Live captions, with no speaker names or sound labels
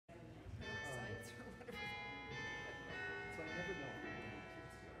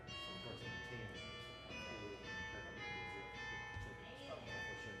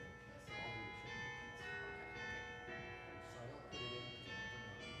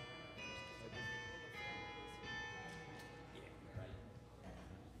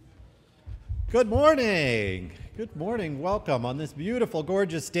Good morning. Good morning. Welcome on this beautiful,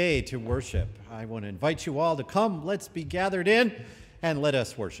 gorgeous day to worship. I want to invite you all to come. Let's be gathered in and let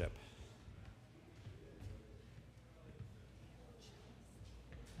us worship.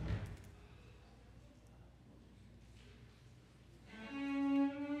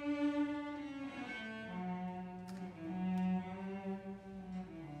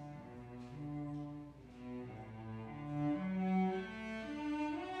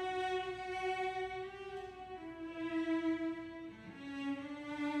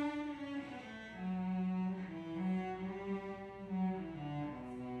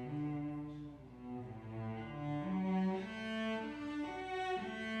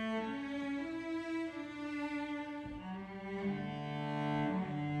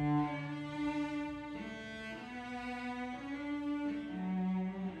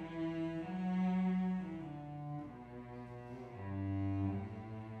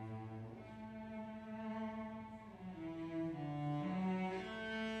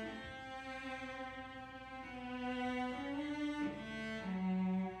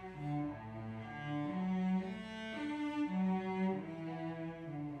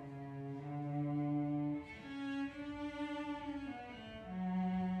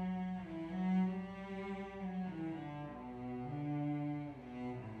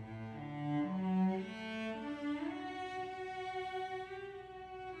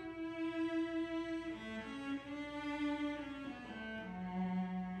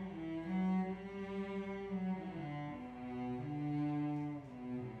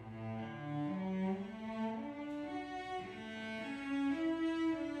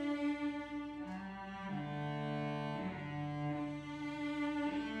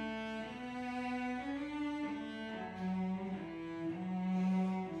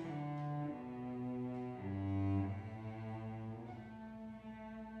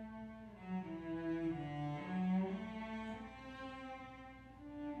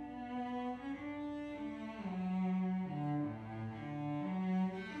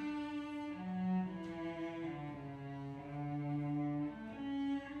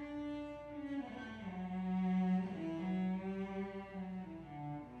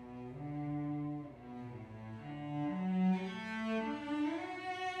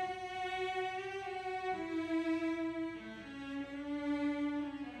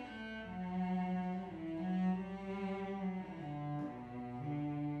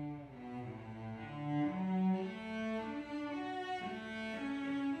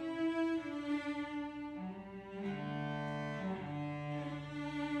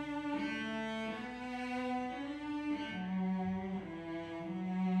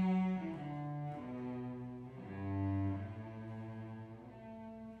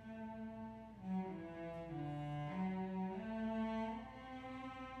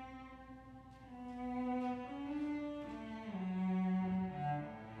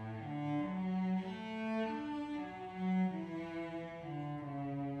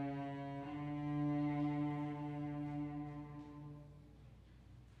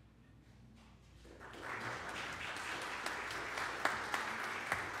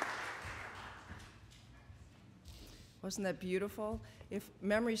 Wasn't that beautiful? If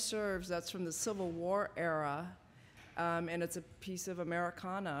memory serves, that's from the Civil War era, and it's a piece of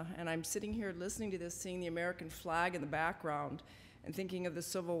Americana. And I'm sitting here listening to this, seeing the American flag in the background, and thinking of the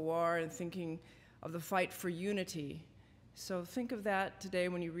Civil War and thinking of the fight for unity. So think of that today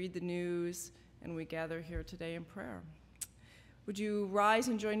when you read the news and we gather here today in prayer. Would you rise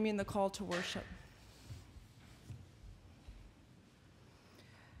and join me in the call to worship?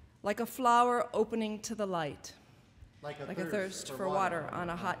 Like a flower opening to the light, like a thirst for water on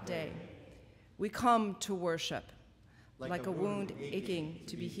a hot day. We come to worship, like a wound aching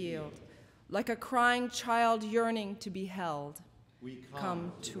to be healed, like a crying child yearning to be held. We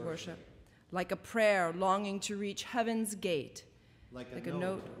come to worship, like a prayer longing to reach heaven's gate, like a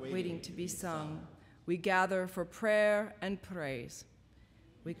note waiting to be sung. We gather for prayer and praise.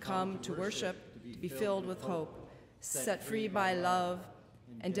 We come to worship, to be filled with hope, set free by love,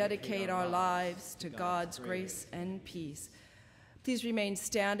 and dedicate our lives to God's grace and peace. Please remain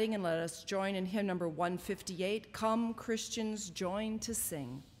standing and let us join in hymn number 158, Come Christians Join to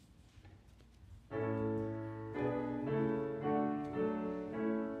Sing.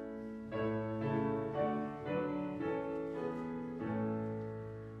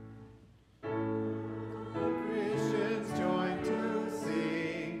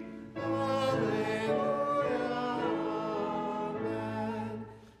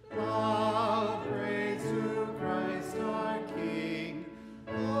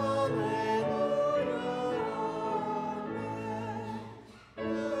 Alleluia,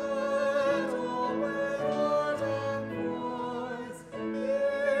 amen.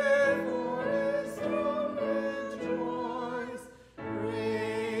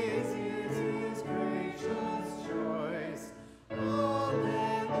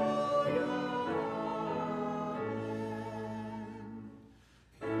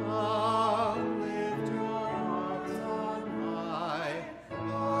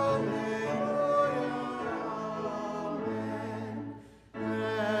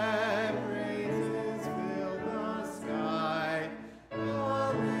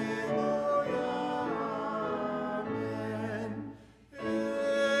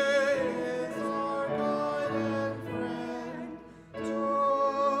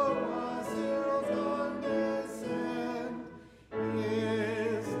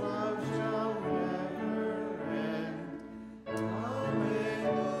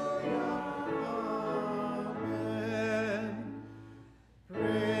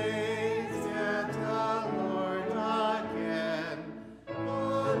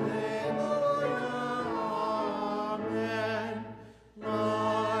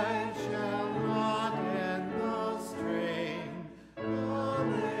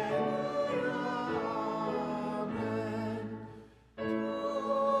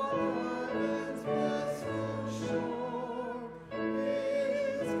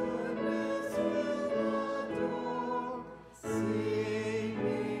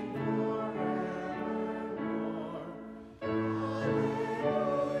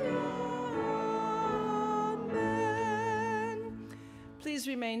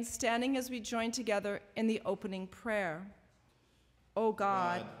 remain standing as we join together in the opening prayer. O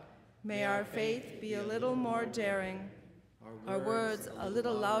God, may our faith be a little more daring, our words a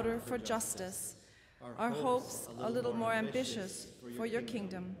little louder for justice, our hopes a little more ambitious for your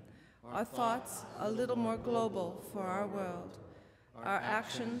kingdom, our thoughts a little more global for our world, our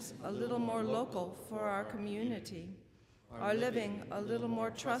actions a little more local for our community, our living a little more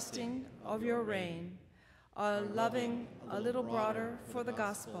trusting of your reign, our loving a little broader for the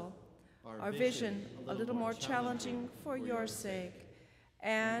gospel, our vision a little more challenging for your sake,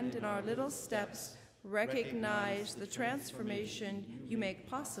 and in our little steps recognize the transformation you make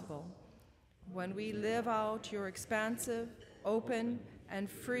possible when we live out your expansive, open,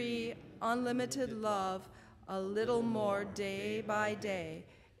 and free, unlimited love a little more day by day.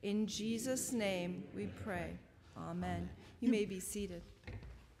 In Jesus' name we pray. Amen. You may be seated.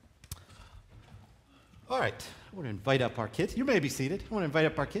 All right, I want to invite up our kids. You may be seated. I want to invite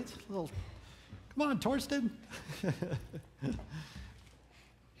up our kids. Come on, Torsten.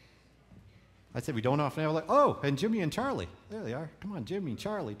 I said we don't often have oh, and Jimmy and Charlie. There they are. Come on, Jimmy,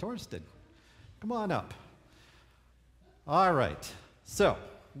 Charlie, Torsten. Come on up. All right, so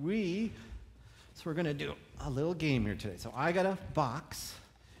we're going to do a little game here today. So I got a box.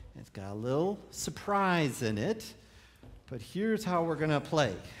 It's got a little surprise in it, but here's how we're going to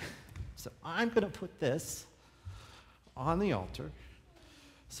play. So I'm going to put this on the altar.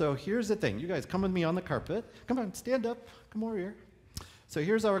 So here's the thing. You guys come with me on the carpet. Come on, stand up. Come over here. So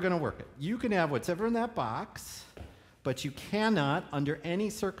here's how we're going to work it. You can have whatever in that box, but you cannot, under any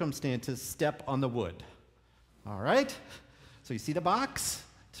circumstances, step on the wood. All right? So you see the box?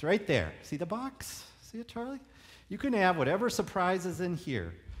 It's right there. See the box? See it, Charlie? You can have whatever surprise is in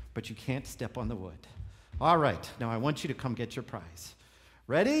here, but you can't step on the wood. All right. Now I want you to come get your prize.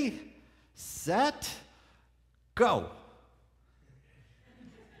 Ready? Set, go.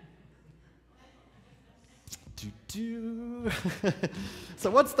 So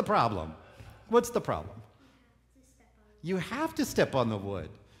what's the problem? What's the problem? You have to step on the wood.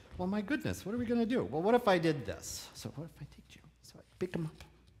 Well, my goodness, what are we going to do? Well, what if I did this? So what if I take you? So I pick them up.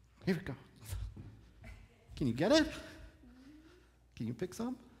 Here we go. Can you get it? Can you pick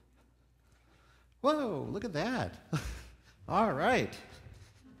some? Whoa, look at that. All right.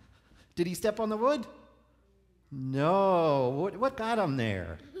 Did he step on the wood? No. What got him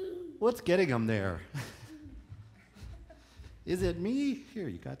there? What's getting him there? Is it me? Here,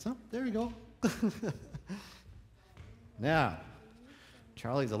 you got some? There you go. Now,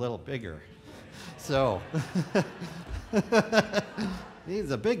 Charlie's a little bigger. So,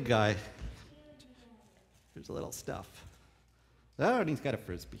 he's a big guy. Here's a little stuff. Oh, and he's got a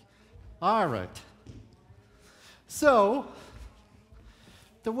Frisbee. All right. So,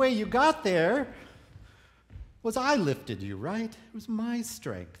 the way you got there was I lifted you, right? It was my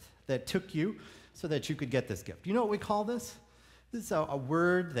strength that took you so that you could get this gift. You know what we call this? This is a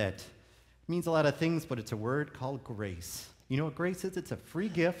word that means a lot of things, but it's a word called grace. You know what grace is? It's a free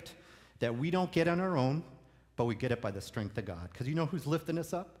gift that we don't get on our own, but we get it by the strength of God. Because you know who's lifting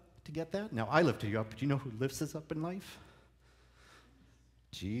us up to get that? Now, I lifted you up, but you know who lifts us up in life?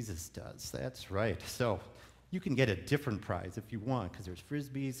 Jesus does. That's right. So you can get a different prize if you want, because there's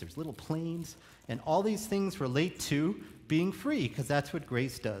Frisbees, there's little planes, and all these things relate to being free, because that's what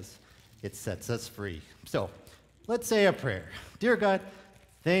grace does. It sets us free. So let's say a prayer. Dear God,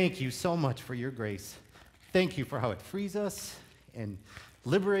 thank you so much for your grace. Thank you for how it frees us and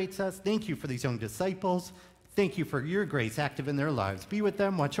liberates us. Thank you for these young disciples. Thank you for your grace active in their lives. Be with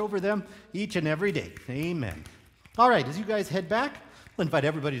them, watch over them each and every day. Amen. All right, as you guys head back, I'll invite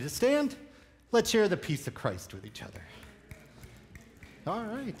everybody to stand. Let's share the peace of Christ with each other. All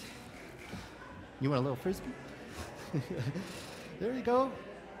right. You want a little Frisbee? There you go.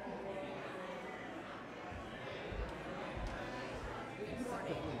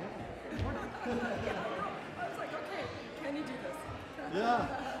 I was like, okay, can you do this? Yeah.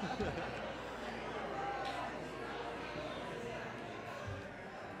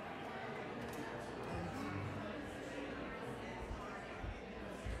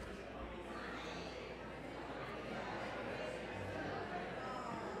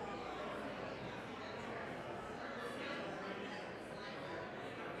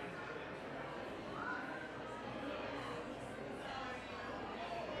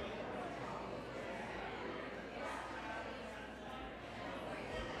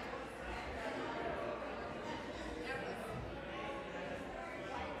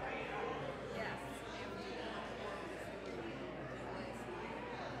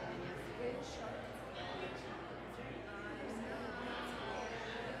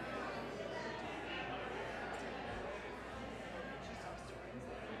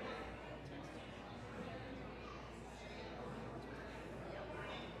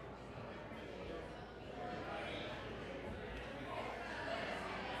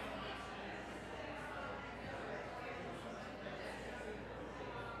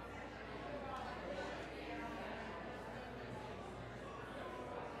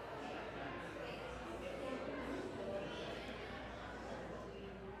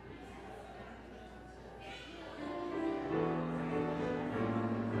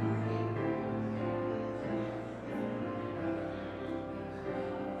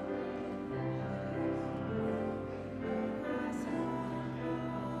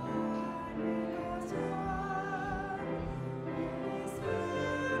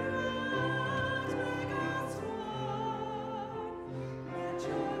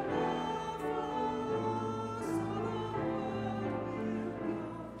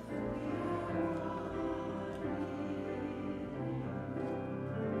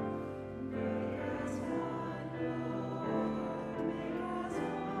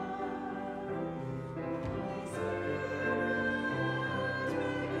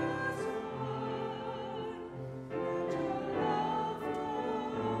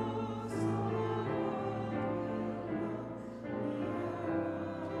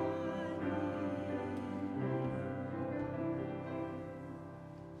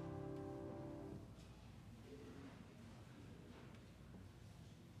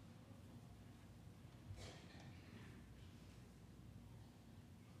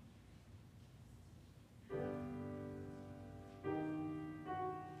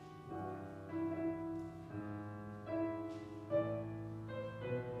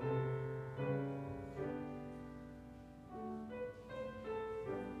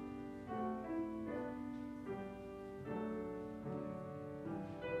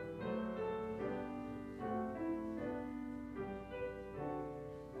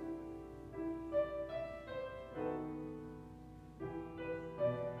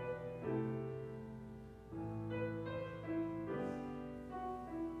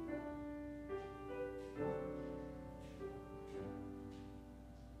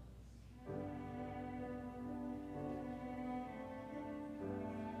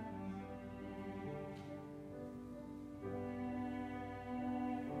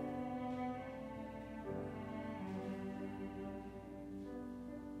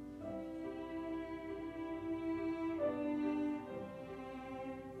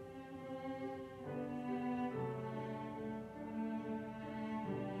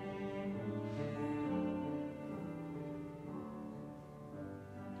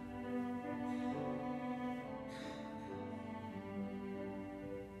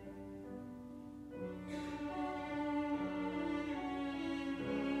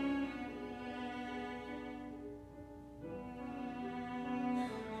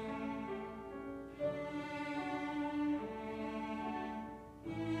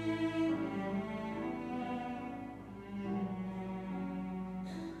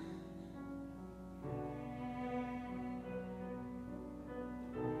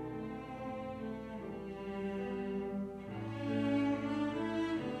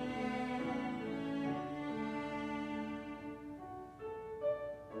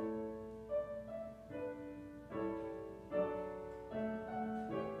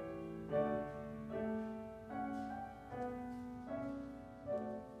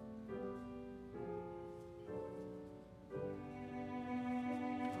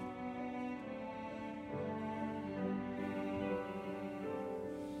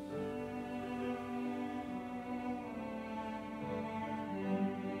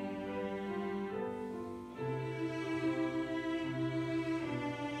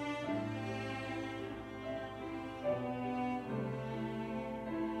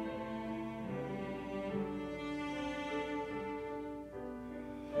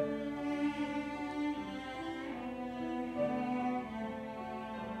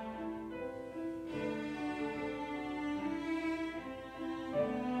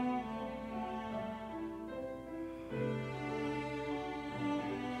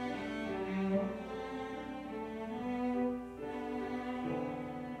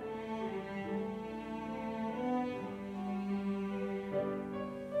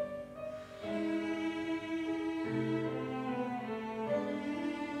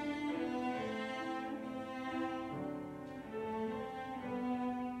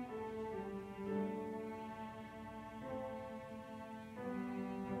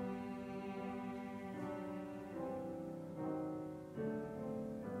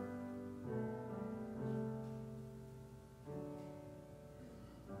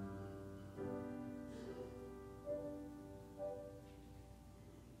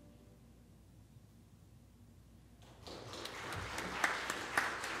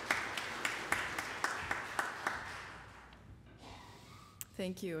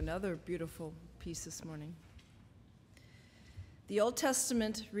 Thank you. Another beautiful piece this morning. The Old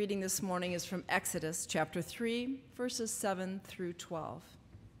Testament reading this morning is from Exodus chapter 3, verses 7 through 12.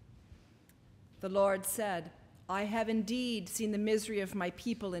 The Lord said, I have indeed seen the misery of my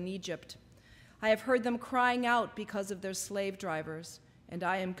people in Egypt. I have heard them crying out because of their slave drivers, and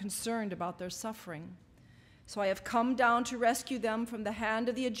I am concerned about their suffering. So I have come down to rescue them from the hand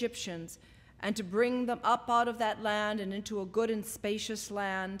of the Egyptians and to bring them up out of that land and into a good and spacious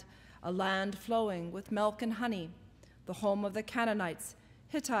land, a land flowing with milk and honey, the home of the Canaanites,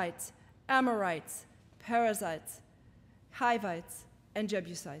 Hittites, Amorites, Perizzites, Hivites, and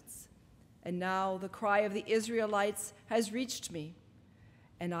Jebusites. And now the cry of the Israelites has reached me,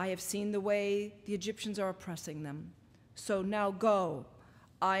 and I have seen the way the Egyptians are oppressing them. So now go,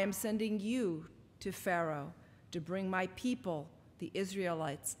 I am sending you to Pharaoh to bring my people, the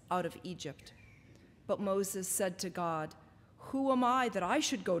Israelites, out of Egypt. But Moses said to God, who am I that I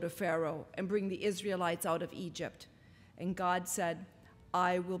should go to Pharaoh and bring the Israelites out of Egypt? And God said,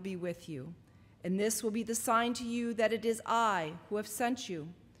 I will be with you, and this will be the sign to you that it is I who have sent you.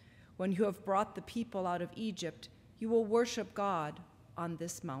 When you have brought the people out of Egypt, you will worship God on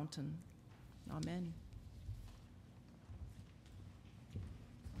this mountain. Amen.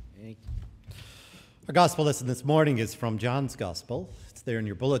 Our gospel lesson this morning is from John's Gospel. It's there in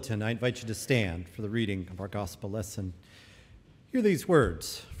your bulletin. I invite you to stand for the reading of our gospel lesson. Hear these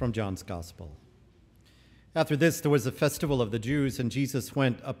words from John's Gospel. After this, there was a festival of the Jews, and Jesus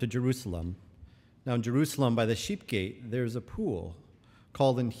went up to Jerusalem. Now in Jerusalem, by the sheep gate, there is a pool,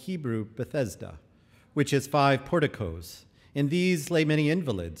 called in Hebrew Bethesda, which has 5 porticos. In these lay many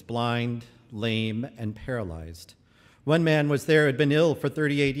invalids, blind, lame, and paralyzed. One man was there who had been ill for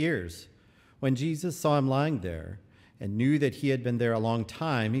 38 years. When Jesus saw him lying there and knew that he had been there a long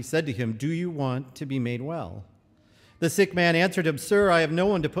time, he said to him, do you want to be made well? The sick man answered him, Sir, I have no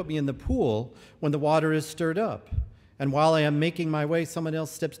one to put me in the pool when the water is stirred up. And while I am making my way, someone else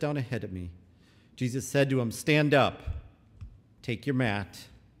steps down ahead of me. Jesus said to him, stand up, take your mat,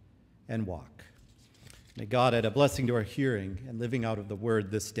 and walk. May God add a blessing to our hearing and living out of the word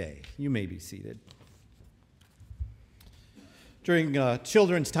this day. You may be seated. During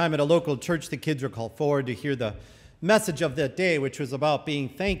children's time at a local church, the kids were called forward to hear the message of that day, which was about being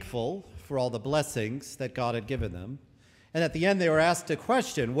thankful for all the blessings that God had given them. And at the end, they were asked a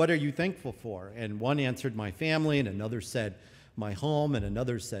question, what are you thankful for? And one answered, my family, and another said, my home, and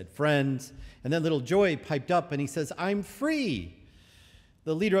another said, friends. And then little Joey piped up, and he says, I'm free.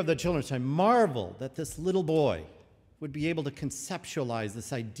 The leader of the children's time marveled that this little boy would be able to conceptualize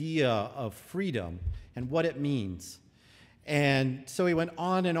this idea of freedom and what it means. And so he went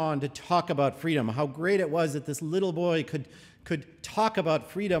on and on to talk about freedom, how great it was that this little boy could talk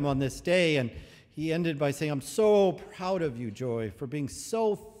about freedom on this day. And he ended by saying, I'm so proud of you, Joy, for being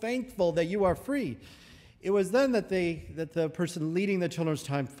so thankful that you are free. It was then that the person leading the children's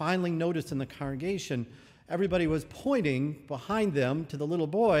time finally noticed in the congregation, everybody was pointing behind them to the little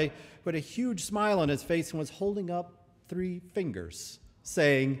boy who had a huge smile on his face and was holding up 3 fingers,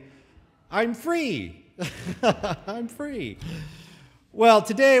 saying, I'm free. I'm free. Well,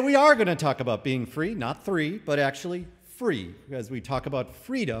 today we are going to talk about being free, not 3, but actually free, as we talk about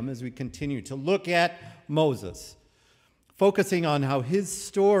freedom as we continue to look at Moses, focusing on how his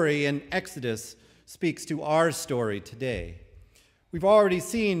story in Exodus speaks to our story today. We've already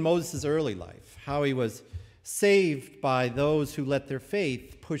seen Moses' early life, how he was saved by those who let their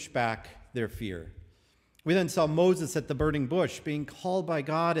faith push back their fear. We then saw Moses at the burning bush being called by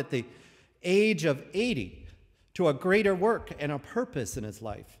God at the age of 80 to a greater work and a purpose in his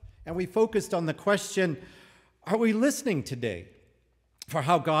life. And we focused on the question, are we listening today for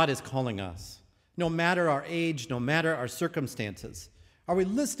how God is calling us? No matter our age, no matter our circumstances. Are we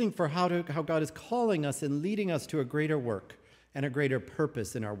listening for how God is calling us and leading us to a greater work and a greater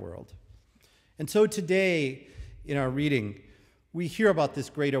purpose in our world? And so today, in our reading, we hear about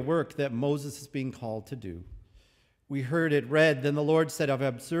this greater work that Moses is being called to do. We heard it read, then the Lord said, I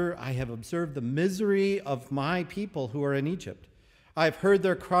have observed the misery of my people who are in Egypt. I have heard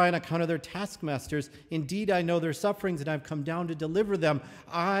their cry on account of their taskmasters. Indeed, I know their sufferings, and I've come down to deliver them.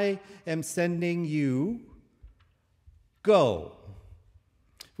 I am sending you. Go.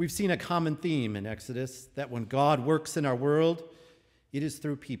 We've seen a common theme in Exodus, that when God works in our world, it is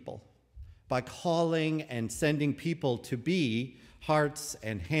through people, by calling and sending people to be hearts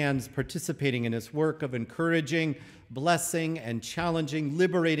and hands participating in his work of encouraging, blessing, and challenging,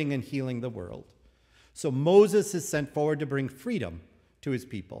 liberating, and healing the world. So Moses is sent forward to bring freedom to his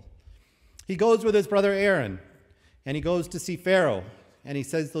people. He goes with his brother Aaron, and he goes to see Pharaoh, and he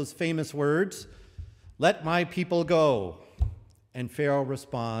says those famous words, let my people go. And Pharaoh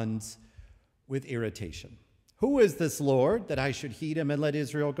responds with irritation. Who is this Lord that I should heed him and let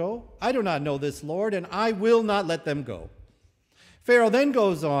Israel go? I do not know this Lord, and I will not let them go. Pharaoh then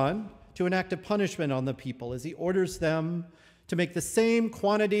goes on to enact a punishment on the people as he orders them to make the same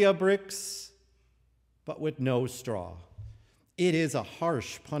quantity of bricks, but with no straw. It is a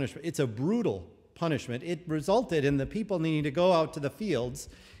harsh punishment. It's a brutal punishment. It resulted in the people needing to go out to the fields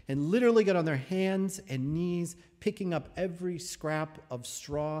and literally get on their hands and knees, picking up every scrap of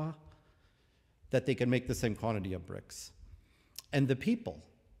straw that they can make the same quantity of bricks. And the people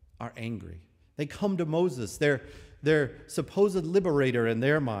are angry. They come to Moses, their supposed liberator in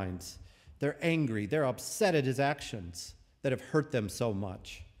their minds. They're angry. They're upset at his actions that have hurt them so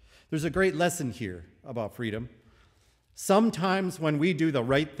much. There's a great lesson here about freedom. Sometimes when we do the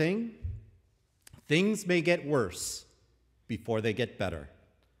right thing, things may get worse before they get better.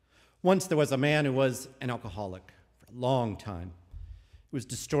 Once there was a man who was an alcoholic for a long time. He was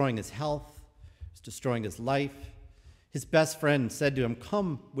destroying his health. Destroying his life. His best friend said to him,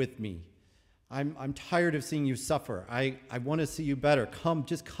 come with me. I'm tired of seeing you suffer. I want to see you better.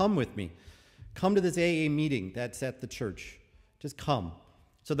 Just come with me. Come to this AA meeting that's at the church. Just come.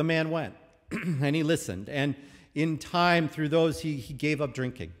 So the man went, and he listened. And in time, through those, he gave up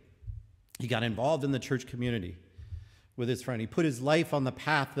drinking. He got involved in the church community with his friend. He put his life on the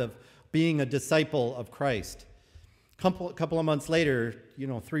path of being a disciple of Christ. Couple of months later,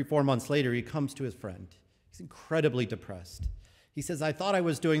 3-4 months later, he comes to his friend. He's incredibly depressed. He says, I thought I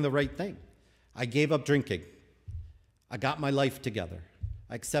was doing the right thing. I gave up drinking. I got my life together.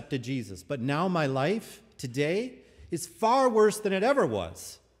 I accepted Jesus. But now my life today is far worse than it ever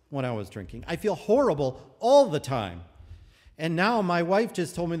was when I was drinking. I feel horrible all the time. And now my wife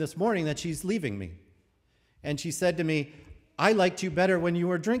just told me this morning that she's leaving me. And she said to me, I liked you better when you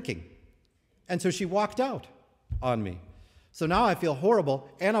were drinking. And so she walked out on me. So now I feel horrible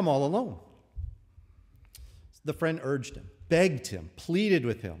and I'm all alone. The friend urged him, begged him, pleaded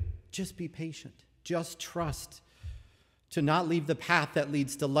with him, just be patient, just trust, to not leave the path that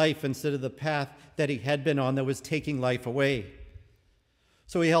leads to life instead of the path that he had been on that was taking life away.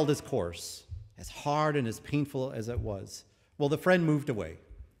 So he held his course, as hard and as painful as it was. Well, the friend moved away.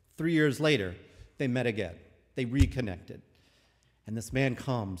 3 years later, they met again. They reconnected. And this man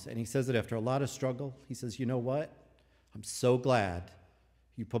comes, and he says that after a lot of struggle, he says, you know what? I'm so glad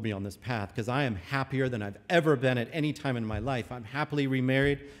you put me on this path because I am happier than I've ever been at any time in my life. I'm happily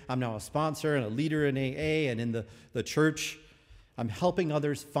remarried. I'm now a sponsor and a leader in AA and in the church. I'm helping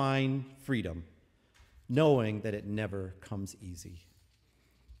others find freedom, knowing that it never comes easy.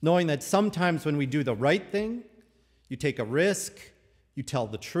 Knowing that sometimes when we do the right thing, you take a risk, you tell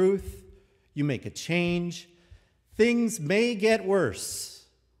the truth, you make a change, things may get worse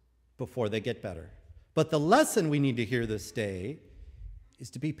before they get better. But the lesson we need to hear this day is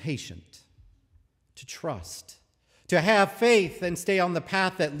to be patient, to trust, to have faith and stay on the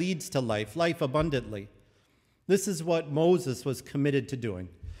path that leads to life abundantly. This is what Moses was committed to doing.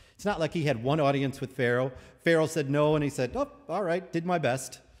 It's not like he had one audience with Pharaoh. Pharaoh said no, and he said, oh, all right, did my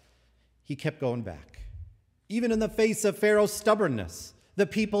best. He kept going back. Even in the face of Pharaoh's stubbornness, the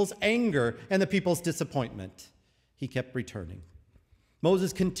people's anger, and the people's disappointment, he kept returning.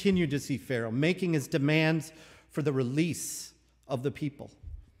 Moses continued to see Pharaoh, making his demands for the release of the people.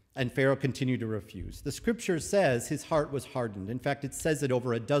 And Pharaoh continued to refuse. The scripture says his heart was hardened. In fact, it says it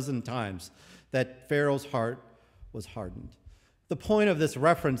over a dozen times that Pharaoh's heart was hardened. The point of this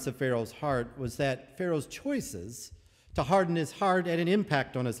reference to Pharaoh's heart was that Pharaoh's choices to harden his heart had an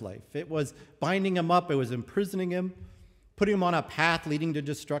impact on his life. It was binding him up. It was imprisoning him, putting him on a path leading to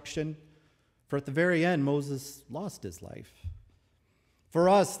destruction. For at the very end, Moses lost his life. For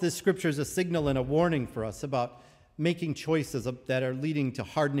us, this scripture is a signal and a warning for us about making choices that are leading to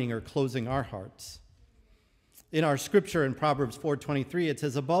hardening or closing our hearts. In our scripture in Proverbs 4:23, it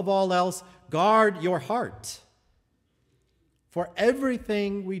says, above all else, guard your heart, for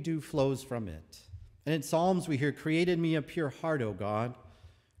everything we do flows from it. And in Psalms, we hear, create in me a pure heart, O God,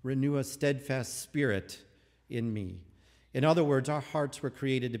 renew a steadfast spirit in me. In other words, our hearts were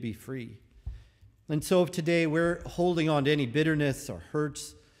created to be free. And so if today we're holding on to any bitterness or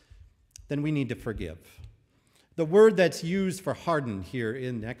hurts, then we need to forgive. The word that's used for harden here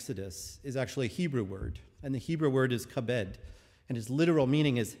in Exodus is actually a Hebrew word, and the Hebrew word is kabed, and its literal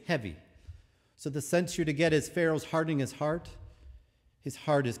meaning is heavy. So the sense you're to get is Pharaoh's hardening his heart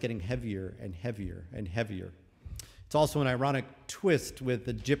is getting heavier and heavier and heavier. It's also an ironic twist with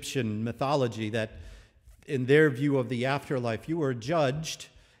Egyptian mythology that in their view of the afterlife, you were judged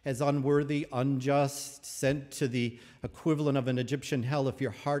as unworthy, unjust, sent to the equivalent of an Egyptian hell if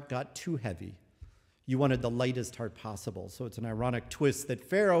your heart got too heavy. You wanted the lightest heart possible. So it's an ironic twist that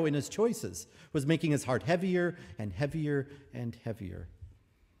Pharaoh, in his choices, was making his heart heavier and heavier and heavier.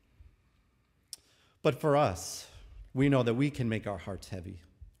 But for us, we know that we can make our hearts heavy.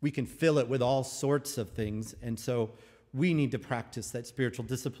 We can fill it with all sorts of things, and so we need to practice that spiritual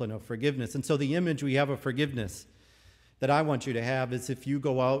discipline of forgiveness. And so the image we have of forgiveness that I want you to have is if you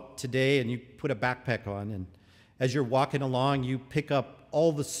go out today and you put a backpack on, and as you're walking along, you pick up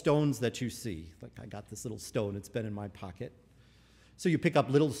all the stones that you see. Like, I got this little stone, it's been in my pocket. So you pick up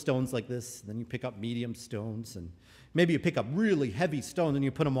little stones like this, and then you pick up medium stones, and maybe you pick up really heavy stones and you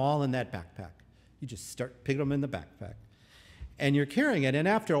put them all in that backpack. You just start picking them in the backpack. And you're carrying it, and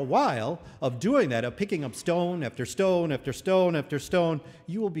after a while of doing that, of picking up stone after stone after stone after stone,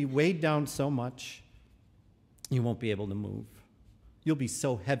 you will be weighed down so much you won't be able to move. You'll be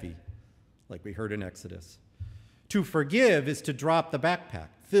so heavy, like we heard in Exodus. To forgive is to drop the backpack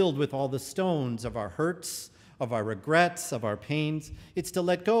filled with all the stones of our hurts, of our regrets, of our pains. It's to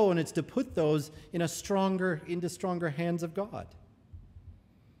let go, and it's to put those into stronger hands of God.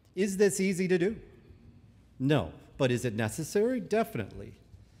 Is this easy to do? No. But is it necessary? Definitely.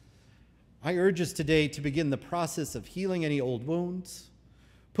 I urge us today to begin the process of healing any old wounds,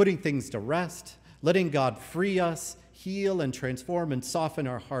 putting things to rest, letting God free us, heal and transform and soften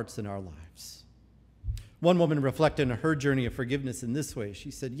our hearts and our lives. One woman reflected on her journey of forgiveness in this way.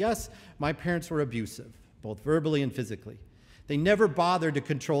 She said, "Yes, my parents were abusive, both verbally and physically. They never bothered to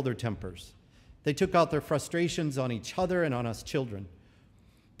control their tempers. They took out their frustrations on each other and on us children.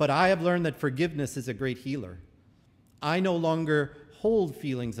 But I have learned that forgiveness is a great healer. I no longer hold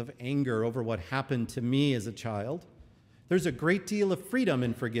feelings of anger over what happened to me as a child. There's a great deal of freedom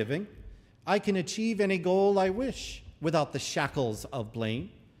in forgiving. I can achieve any goal I wish without the shackles of blame.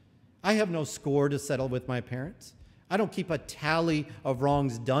 I have no score to settle with my parents. I don't keep a tally of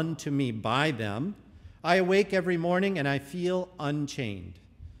wrongs done to me by them. I awake every morning and I feel unchained."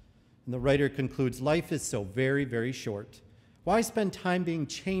 And the writer concludes, life is so very, very short. Why spend time being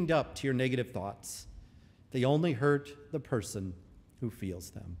chained up to your negative thoughts? They only hurt the person who feels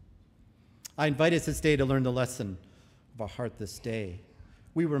them. I invite us this day to learn the lesson of our heart this day.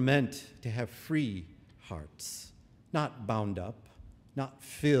 We were meant to have free hearts, not bound up, not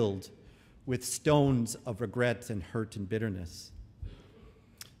filled with stones of regret and hurt and bitterness.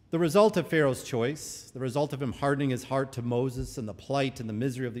 The result of Pharaoh's choice, the result of him hardening his heart to Moses and the plight and the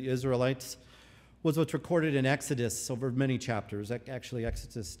misery of the Israelites, was what's recorded in Exodus over many chapters, actually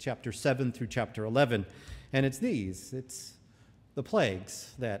Exodus chapter 7 through chapter 11. And it's the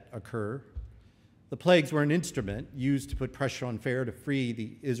plagues that occur. The plagues were an instrument used to put pressure on Pharaoh to free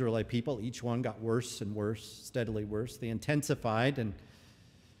the Israelite people. Each one got worse and worse, steadily worse. They intensified, and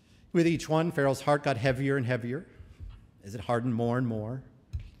with each one, Pharaoh's heart got heavier and heavier as it hardened more and more,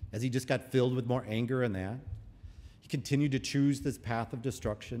 as he just got filled with more anger and that. He continued to choose this path of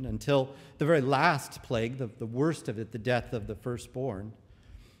destruction until the very last plague, the worst of it, the death of the firstborn.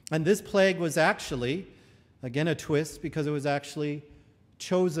 And this plague was actually, again, a twist, because it was actually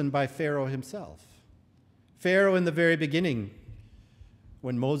chosen by Pharaoh himself. Pharaoh, in the very beginning,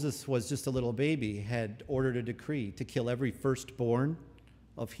 when Moses was just a little baby, had ordered a decree to kill every firstborn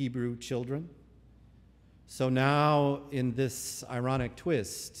of Hebrew children. So now, in this ironic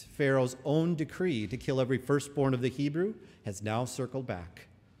twist, Pharaoh's own decree to kill every firstborn of the Hebrew has now circled back.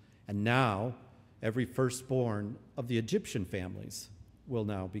 And now, every firstborn of the Egyptian families will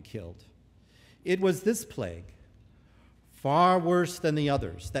now be killed. It was this plague, far worse than the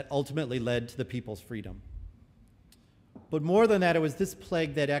others, that ultimately led to the people's freedom. But more than that, it was this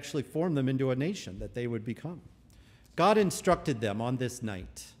plague that actually formed them into a nation that they would become. God instructed them on this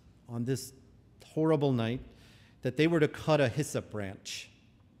night, on this horrible night, that they were to cut a hyssop branch.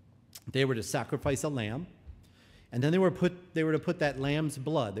 They were to sacrifice a lamb, and then they were to put that lamb's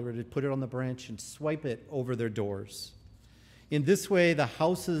blood, they were to put it on the branch and swipe it over their doors. In this way, the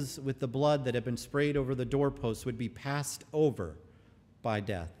houses with the blood that had been sprayed over the doorposts would be passed over by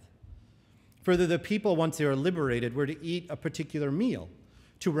death. Further, the people, once they were liberated, were to eat a particular meal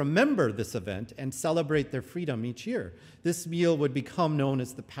to remember this event and celebrate their freedom each year. This meal would become known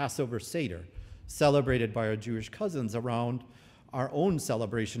as the Passover Seder, celebrated by our Jewish cousins around our own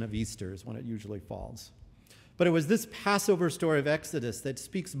celebration of Easter, is when it usually falls. But it was this Passover story of Exodus that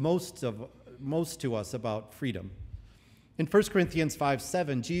speaks most to us about freedom. In 1 Corinthians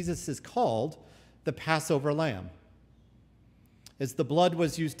 5:7, Jesus is called the Passover Lamb. As the blood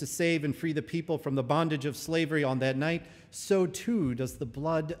was used to save and free the people from the bondage of slavery on that night, so too does the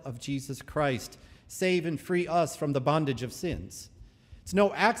blood of Jesus Christ save and free us from the bondage of sins. It's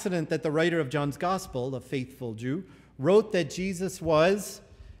no accident that the writer of John's Gospel, a faithful Jew, wrote that Jesus was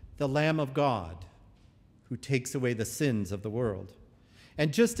the Lamb of God who takes away the sins of the world.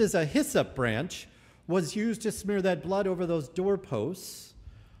 And just as a hyssop branch was used to smear that blood over those doorposts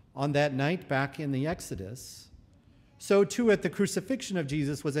on that night back in the Exodus, so too at the crucifixion of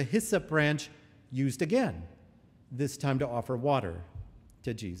Jesus was a hyssop branch used again, this time to offer water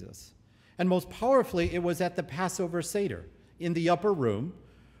to Jesus. And most powerfully, it was at the Passover Seder in the upper room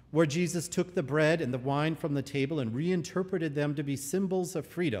where Jesus took the bread and the wine from the table and reinterpreted them to be symbols of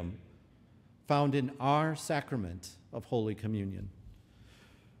freedom found in our sacrament of Holy Communion.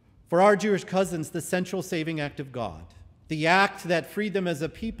 For our Jewish cousins, the central saving act of God, the act that freed them as a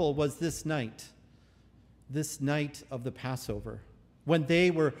people, was this night of the Passover, when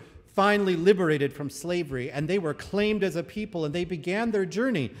they were finally liberated from slavery and they were claimed as a people and they began their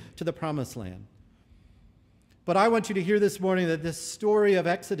journey to the Promised Land. But I want you to hear this morning that this story of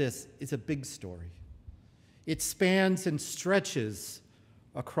Exodus is a big story. It spans and stretches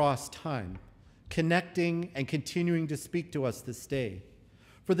across time, connecting and continuing to speak to us this day.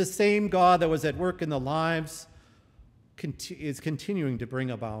 For the same God that was at work in the lives is continuing to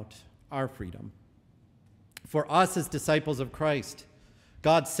bring about our freedom. For us as disciples of Christ,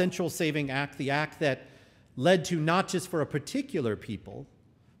 God's central saving act, the act that led to not just for a particular people,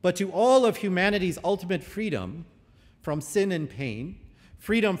 but to all of humanity's ultimate freedom from sin and pain,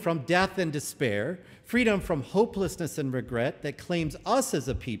 freedom from death and despair, freedom from hopelessness and regret that claims us as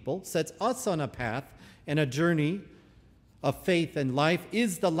a people, sets us on a path and a journey of faith and life,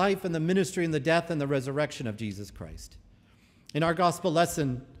 is the life and the ministry and the death and the resurrection of Jesus Christ. In our gospel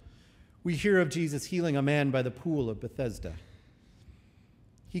lesson, we hear of Jesus healing a man by the pool of Bethesda.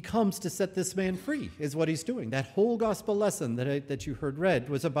 He comes to set this man free, is what he's doing. That whole gospel lesson that you heard read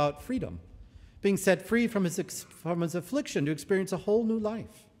was about freedom, being set free from his affliction to experience a whole new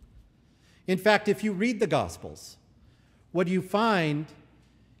life. In fact, if you read the Gospels, what you find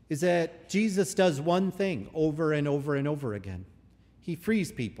is that Jesus does one thing over and over and over again. He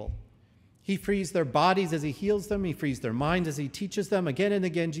frees people. He frees their bodies as he heals them. He frees their minds as he teaches them. Again and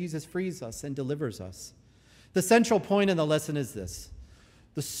again, Jesus frees us and delivers us. The central point in the lesson is this: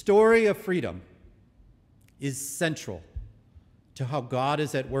 the story of freedom is central to how God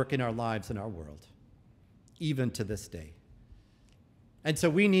is at work in our lives and our world, even to this day. And so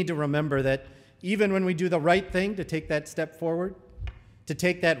we need to remember that even when we do the right thing to take that step forward, to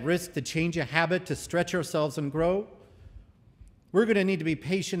take that risk, to change a habit, to stretch ourselves and grow, we're going to need to be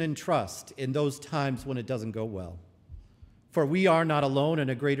patient and trust in those times when it doesn't go well. For we are not alone, and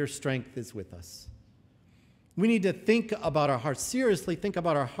a greater strength is with us. We need to think about our hearts, seriously think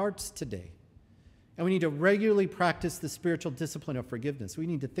about our hearts today. And we need to regularly practice the spiritual discipline of forgiveness. We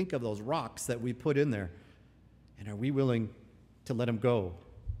need to think of those rocks that we put in there. And are we willing to let them go?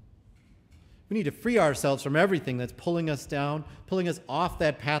 We need to free ourselves from everything that's pulling us down, pulling us off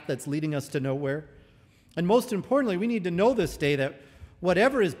that path that's leading us to nowhere. And most importantly, we need to know this day that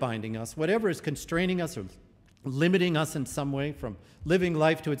whatever is binding us, whatever is constraining us or limiting us in some way from living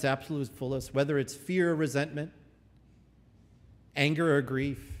life to its absolute fullest, whether it's fear or resentment, anger or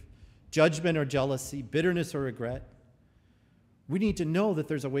grief, judgment or jealousy, bitterness or regret, we need to know that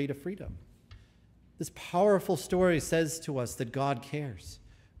there's a way to freedom. This powerful story says to us that God cares.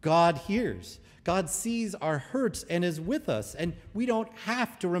 God hears. God sees our hurts and is with us, and we don't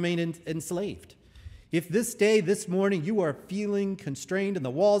have to remain enslaved. If this day, this morning, you are feeling constrained and the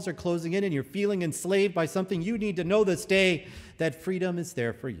walls are closing in and you're feeling enslaved by something, you need to know this day that freedom is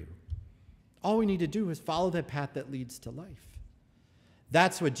there for you. All we need to do is follow that path that leads to life.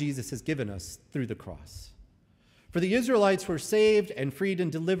 That's what Jesus has given us through the cross. For the Israelites were saved and freed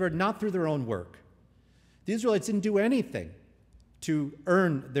and delivered not through their own work. The Israelites didn't do anything to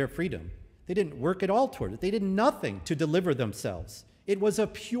earn their freedom. They didn't work at all toward it. They did nothing to deliver themselves. It was a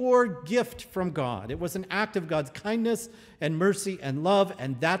pure gift from God. It was an act of God's kindness and mercy and love,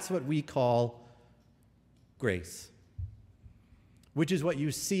 and that's what we call grace, which is what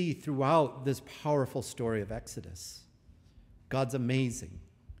you see throughout this powerful story of Exodus. God's amazing,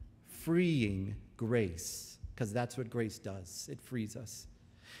 freeing grace, because that's what grace does. It frees us.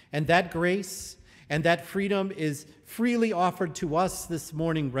 And that grace and that freedom is freely offered to us this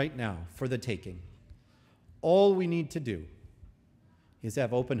morning right now for the taking. All we need to do is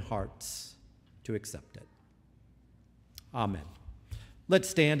have open hearts to accept it. Amen. Let's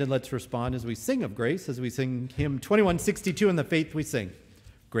stand and let's respond as we sing of grace, as we sing hymn 2162 in the faith we sing,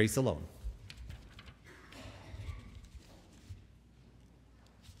 Grace Alone.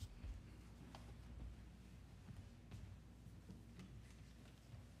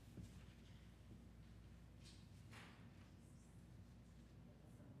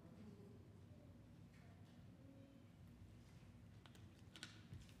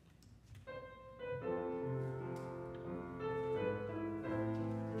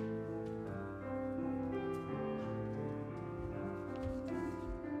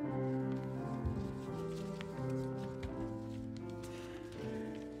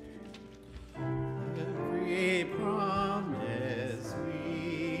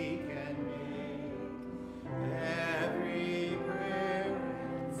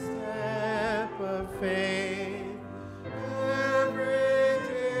 faith. Every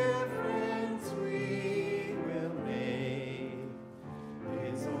difference we will make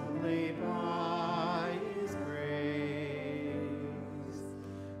is only by His grace.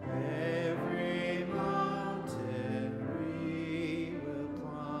 Every mountain we will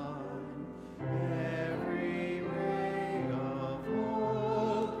climb, every ray of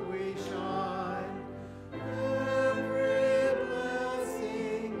hope we shine, every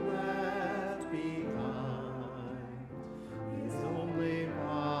blessing left behind is only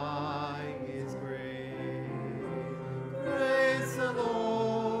by His grace. Grace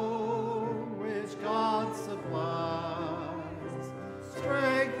alone, which God supplies,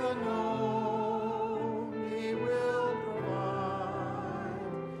 strength unknown He will provide.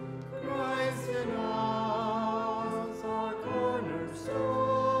 Christ in us, our cornerstone,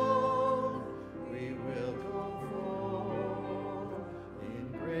 we will go forth in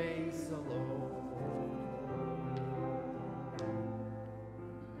grace alone.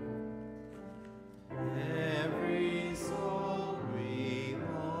 Every soul we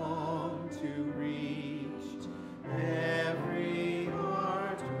long to reach, every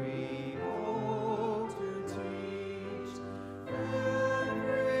heart we hope to teach,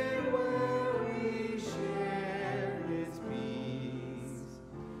 everywhere we share His peace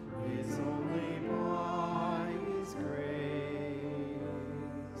is only by His grace.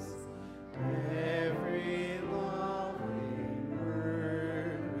 Every loving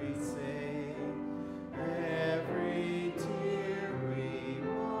word we say, every tear we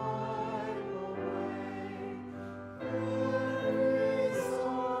wipe away, every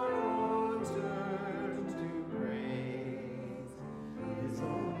sorrow turned to praise is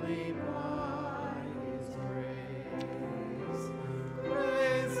only by His grace.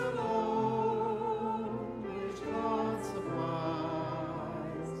 Grace alone, which God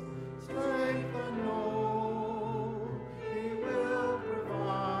supplies, strength unknown He will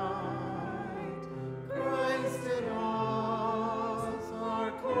provide. Christ in us, our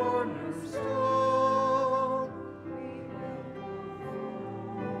cornerstone, we will go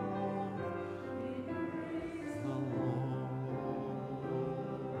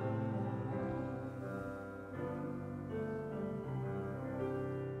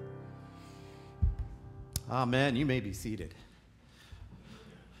Amen. You may be seated.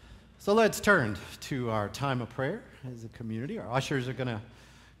 So let's turn to our time of prayer as a community. Our ushers are going to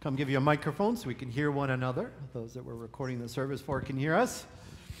come give you a microphone so we can hear one another. Those that we're recording the service for can hear us.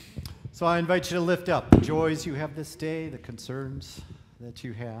 So I invite you to lift up the joys you have this day, the concerns that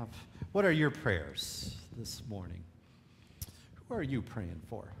you have. What are your prayers this morning? Who are you praying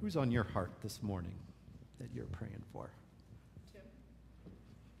for? Who's on your heart this morning that you're praying for? Tim?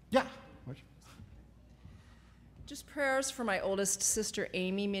 Yeah. Just prayers for my oldest sister,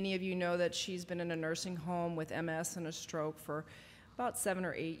 Amy. Many of you know that she's been in a nursing home with MS and a stroke for about 7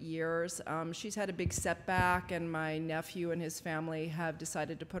 or 8 years. She's had a big setback, and my nephew and his family have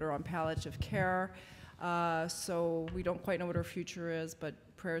decided to put her on palliative care. So we don't quite know what her future is, but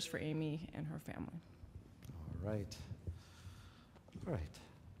prayers for Amy and her family. All right. All right.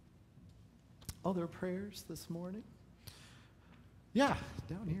 Other prayers this morning? Yeah,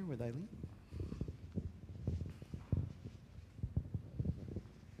 down here with Eileen.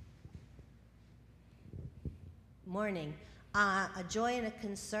 Morning. A joy and a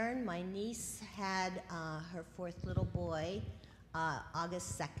concern. My niece had her fourth little boy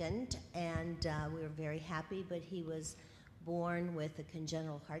August 2nd, and we were very happy, but he was born with a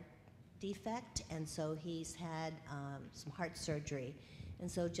congenital heart defect, and so he's had some heart surgery. And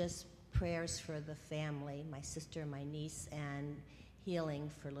so just prayers for the family, my sister, my niece, and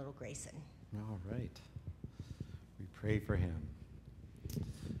healing for little Grayson. All right. We pray for him.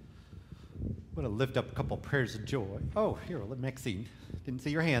 I want to lift up a couple prayers of joy. Oh, here, Maxine. Didn't see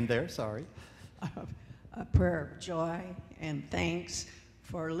your hand there, sorry. A prayer of joy and thanks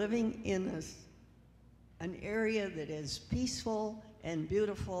for living in an area that is peaceful and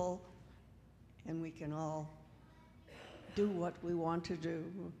beautiful, and we can all do what we want to do.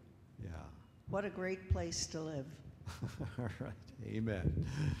 Yeah. What a great place to live. All right, amen.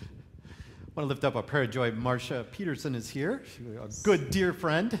 I want to lift up a prayer of joy. Marcia Peterson is here. She's a good, dear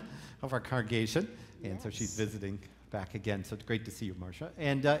friend of our congregation, and so she's visiting back again. So it's great to see you, Marcia.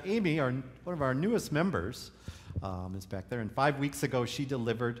 And Amy, one of our newest members, is back there. And 5 weeks ago, she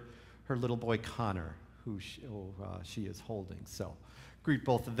delivered her little boy, Connor, who she is holding. So greet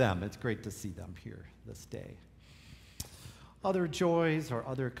both of them. It's great to see them here this day. Other joys or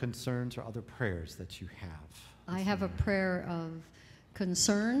other concerns or other prayers that you have? I have a prayer of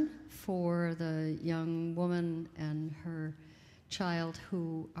concern for the young woman and her child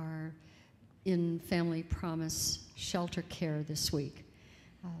who are in Family Promise shelter care this week.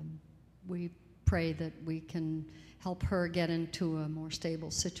 We pray that we can help her get into a more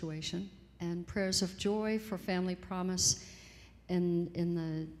stable situation, and prayers of joy for Family Promise in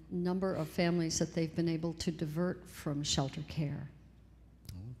the number of families that they've been able to divert from shelter care.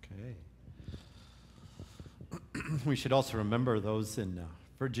 Okay. We should also remember those in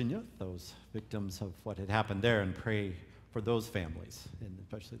Virginia, those victims of what had happened there, and pray for those families, and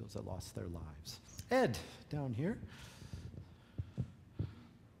especially those that lost their lives. Ed, down here.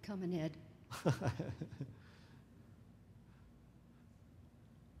 Come in, Ed.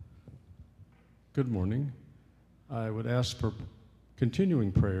 Good morning. I would ask for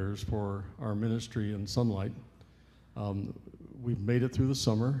continuing prayers for our ministry in Sunlight. We've made it through the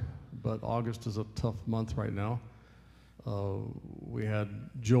summer, but August is a tough month right now. We had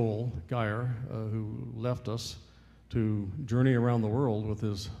Joel Geyer, who left us to journey around the world with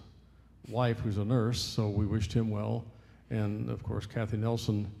his wife, who's a nurse, so we wished him well. And of course, Kathy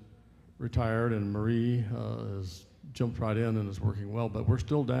Nelson retired, and Marie has jumped right in and is working well, but we're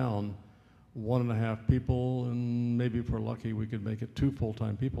still down 1.5 people, and maybe if we're lucky, we could make it 2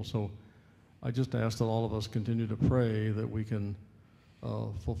 full-time people. So I just ask that all of us continue to pray that we can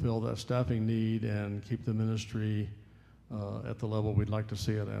fulfill that staffing need and keep the ministry at the level we'd like to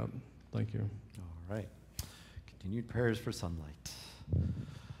see it at. Thank you. All right. Continued prayers for Sunlight.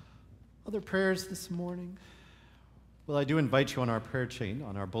 Other prayers this morning? Well, I do invite you on our prayer chain,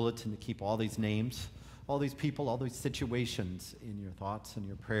 on our bulletin, to keep all these names, all these people, all these situations in your thoughts and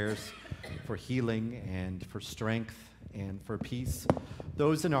your prayers for healing and for strength and for peace.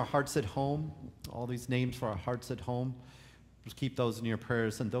 Those in our hearts at home, all these names for our hearts at home, just keep those in your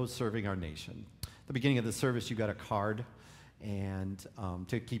prayers, and those serving our nation. At the beginning of the service, you got a card, and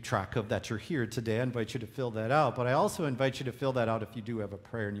to keep track of that you're here today, I invite you to fill that out. But I also invite you to fill that out if you do have a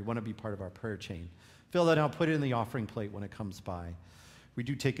prayer and you want to be part of our prayer chain. Fill that out, put it in the offering plate when it comes by. We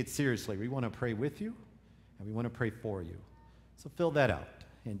do take it seriously. We want to pray with you, and we want to pray for you. So fill that out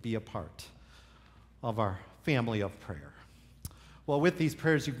and be a part of our family of prayer. Well, with these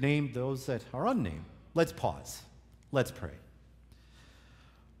prayers you've named, those that are unnamed, let's pause. Let's pray.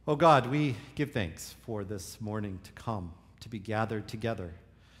 Oh God, we give thanks for this morning to come, to be gathered together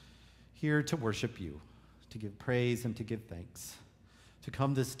here to worship you, to give praise and to give thanks, to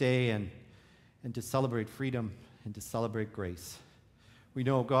come this day and to celebrate freedom and to celebrate grace. We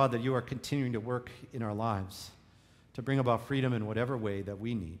know, God, that you are continuing to work in our lives to bring about freedom in whatever way that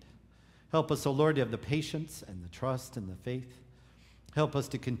we need. Help us, O Lord, to have the patience and the trust and the faith. Help us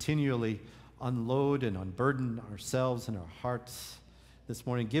to continually unload and unburden ourselves and our hearts this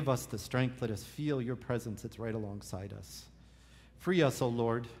morning. Give us the strength. Let us feel your presence that's right alongside us. Free us, O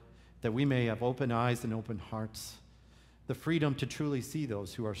Lord, that we may have open eyes and open hearts, the freedom to truly see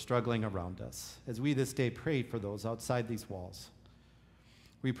those who are struggling around us. As we this day pray for those outside these walls,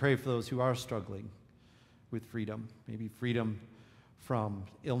 we pray for those who are struggling with freedom, maybe freedom from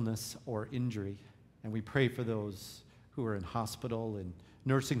illness or injury. And we pray for those who are in hospital and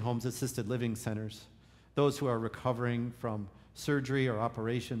nursing homes, assisted living centers, those who are recovering from surgery or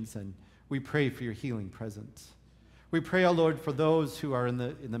operations, and we pray for your healing presence. We pray, O Lord, for those who are in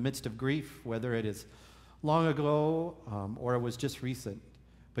the midst of grief, whether it is long ago or it was just recent,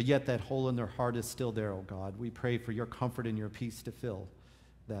 but yet that hole in their heart is still there, O God. We pray for your comfort and your peace to fill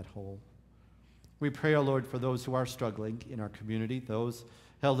that hole. We pray, O Lord, for those who are struggling in our community, those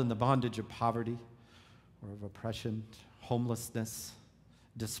held in the bondage of poverty or of oppression, homelessness,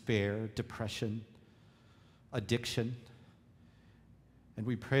 despair, depression, addiction. And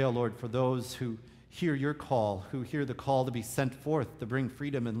we pray, O Lord, for those who hear your call, who hear the call to be sent forth to bring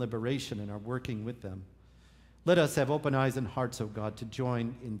freedom and liberation and are working with them. Let us have open eyes and hearts, O God, to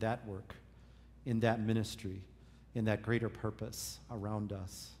join in that work, in that ministry, in that greater purpose around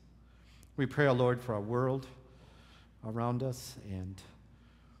us. We pray, O Lord, for our world around us and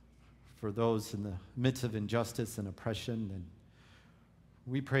for those in the midst of injustice and oppression. And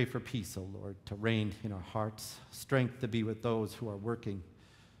we pray for peace, O Lord, to reign in our hearts, strength to be with those who are working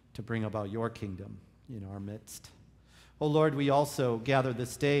to bring about your kingdom in our midst. O Lord, we also gather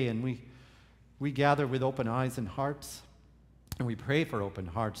this day, and we gather with open eyes and hearts, and we pray for open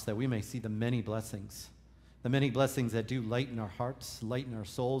hearts that we may see the many blessings that do lighten our hearts, lighten our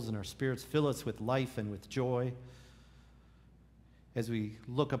souls and our spirits, fill us with life and with joy as we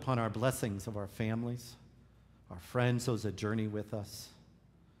look upon our blessings of our families, our friends, those that journey with us,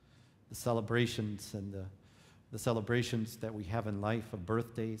 the celebrations and the celebrations that we have in life of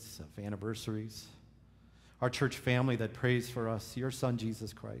birthdays, of anniversaries, our church family that prays for us, your Son,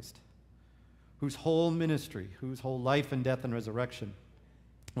 Jesus Christ, whose whole ministry, whose whole life and death and resurrection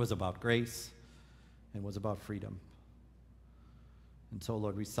was about grace, and was about freedom. And so,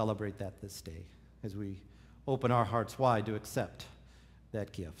 Lord, we celebrate that this day as we open our hearts wide to accept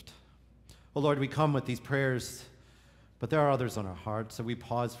that gift. Oh, Lord, we come with these prayers, but there are others on our hearts, so we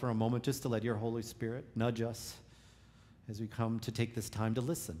pause for a moment just to let your Holy Spirit nudge us as we come to take this time to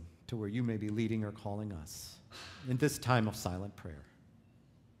listen to where you may be leading or calling us in this time of silent prayer.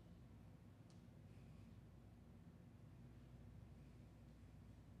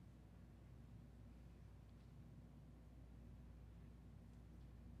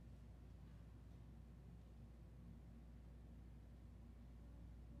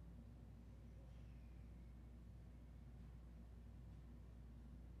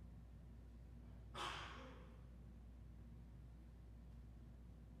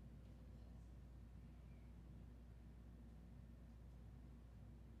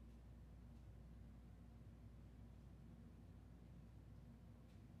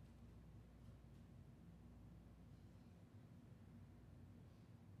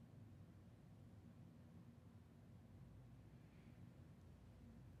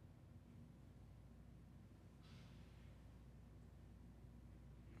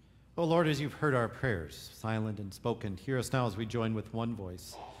 Oh Lord, as you've heard our prayers, silent and spoken, hear us now as we join with one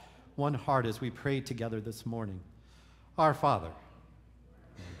voice, one heart as we pray together this morning. Our Father,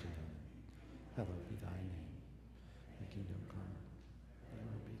 hallowed be thy name. Thy kingdom come, thy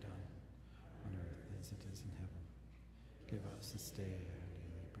will be done, on earth as it is in heaven. Give us this day our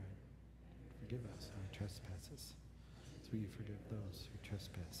daily bread. Forgive us our trespasses, as we forgive those who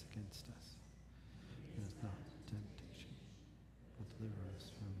trespass against us. Lead us not into temptation, but deliver us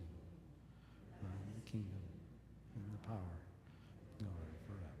from evil. The kingdom and the power, Lord,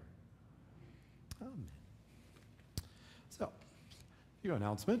 forever. Amen. So, a few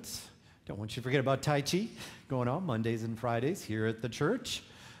announcements. Don't want you to forget about Tai Chi going on Mondays and Fridays here at the church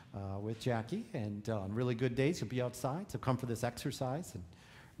with Jackie. And on really good days, you'll be outside. So come for this exercise and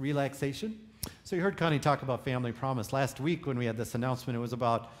relaxation. So you heard Connie talk about Family Promise. Last week when we had this announcement, it was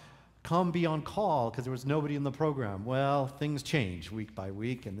about come be on call because there was nobody in the program. Well, things change week by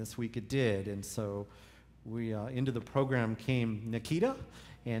week, and this week it did. And so we into the program came Nikita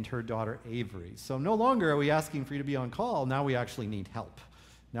and her daughter Avery. So no longer are we asking for you to be on call. Now we actually need help.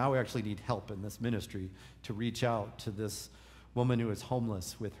 Now we actually need help in this ministry to reach out to this woman who is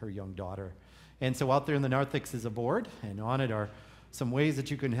homeless with her young daughter. And so out there in the narthex is a board, and on it are some ways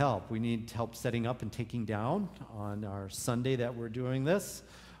that you can help. We need help setting up and taking down on our Sunday that we're doing this,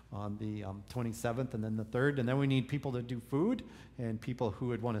 on the 27th and then the 3rd. And then we need people to do food and people who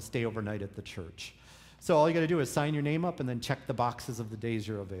would want to stay overnight at the church. So all you got to do is sign your name up and then check the boxes of the days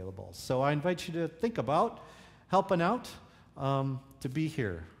you're available. So I invite you to think about helping out to be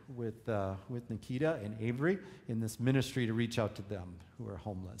here with Nikita and Avery in this ministry to reach out to them who are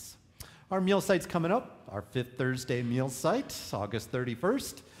homeless. Our meal site's coming up, our 5th Thursday meal site, August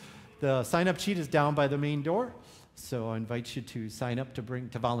 31st. The sign-up sheet is down by the main door. So I invite you to sign up to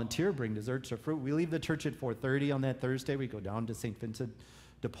volunteer, bring desserts or fruit. We leave the church at 4:30 on that Thursday. We go down to St. Vincent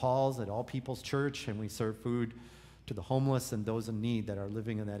de Paul's at All People's Church, and we serve food to the homeless and those in need that are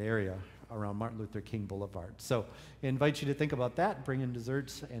living in that area around Martin Luther King Boulevard. So I invite you to think about that, bring in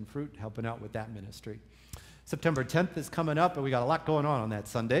desserts and fruit, helping out with that ministry. September 10th is coming up, and we got a lot going on that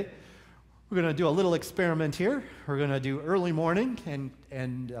Sunday. We're going to do a little experiment here. We're going to do early morning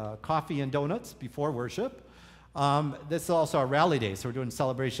and coffee and donuts before worship. This is also our rally day, so we're doing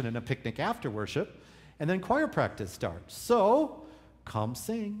celebration and a picnic after worship, and then choir practice starts. So come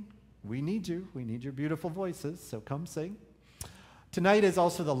sing. We need you. We need your beautiful voices, so come sing. Tonight is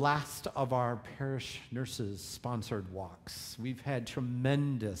also the last of our parish nurses sponsored walks. We've had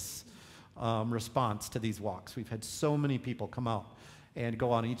tremendous response to these walks. We've had so many people come out and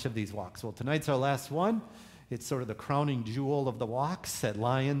go on each of these walks. Well, tonight's our last one. It's sort of the crowning jewel of the walks at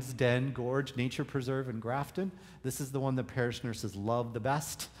Lions Den, Gorge, Nature Preserve, and Grafton. This is the one the parish nurses love the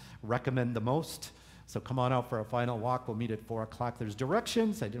best, recommend the most. So come on out for our final walk. We'll meet at 4 o'clock. There's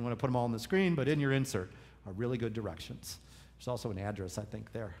directions. I didn't want to put them all on the screen, but in your insert are really good directions. There's also an address, I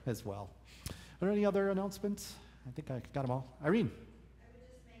think, there as well. Are there any other announcements? I think I got them all. Irene.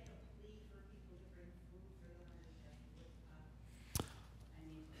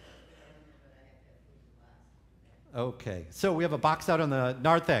 Okay, so we have a box out on the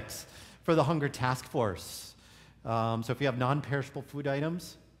narthex for the Hunger Task Force. So if you have non-perishable food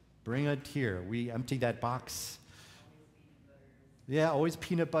items, bring it here. We empty that box. Yeah, always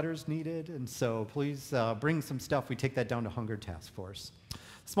peanut butter is needed, and so please bring some stuff. We take that down to Hunger Task Force.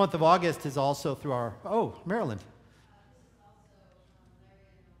 This month of August is also through our, Maryland.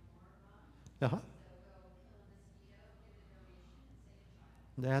 Uh-huh.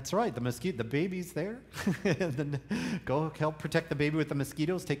 That's right, the baby's there. And then go help protect the baby with the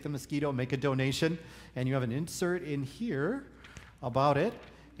mosquitoes, take the mosquito, make a donation, and you have an insert in here about it.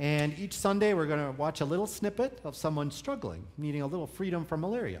 And each Sunday we're going to watch a little snippet of someone struggling, needing a little freedom from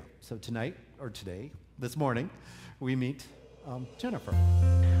malaria. So this morning, we meet Jennifer.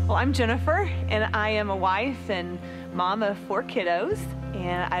 Well, I'm Jennifer, and I am a wife and mom of 4 kiddos,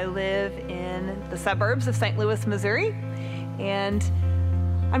 and I live in the suburbs of St. Louis, Missouri. And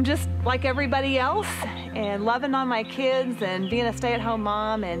I'm just like everybody else and loving on my kids and being a stay-at-home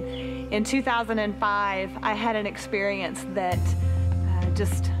mom. And in 2005, I had an experience that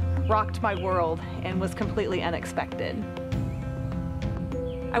just rocked my world and was completely unexpected.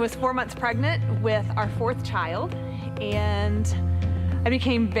 I was 4 months pregnant with our 4th child, and I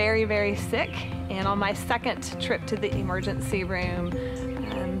became very, very sick. And on my 2nd trip to the emergency room,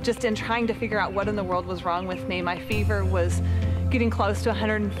 just in trying to figure out what in the world was wrong with me, my fever was getting close to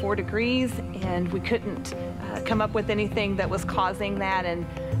 104 degrees, and we couldn't come up with anything that was causing that. And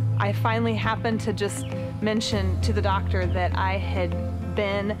I finally happened to just mention to the doctor that I had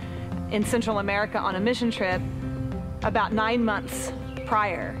been in Central America on a mission trip about 9 months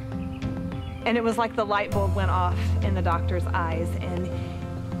prior. And it was like the light bulb went off in the doctor's eyes, and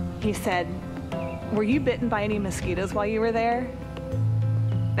he said, "Were you bitten by any mosquitoes while you were there?"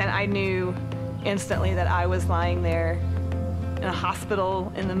 And I knew instantly that I was lying there in a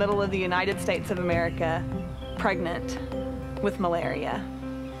hospital in the middle of the United States of America, pregnant with malaria.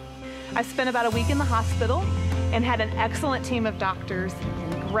 I spent about a week in the hospital and had an excellent team of doctors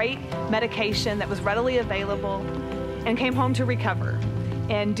and great medication that was readily available, and came home to recover.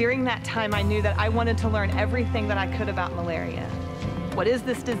 And during that time, I knew that I wanted to learn everything that I could about malaria. What is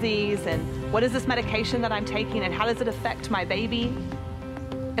this disease, and what is this medication that I'm taking, and how does it affect my baby?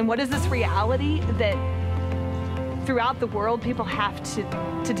 And what is this reality that throughout the world people have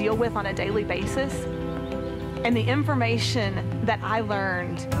to deal with on a daily basis? And the information that I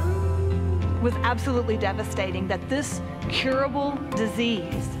learned was absolutely devastating, that this curable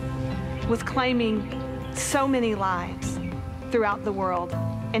disease was claiming so many lives throughout the world.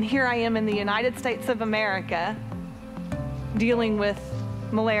 And here I am in the United States of America dealing with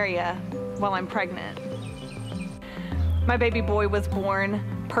malaria while I'm pregnant. My baby boy was born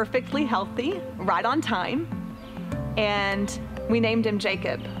perfectly healthy, right on time, and we named him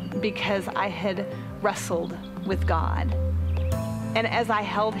Jacob because I had wrestled with God. And as I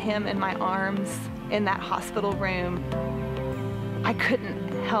held him in my arms in that hospital room, I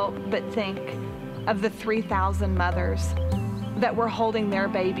couldn't help but think of the 3,000 mothers that were holding their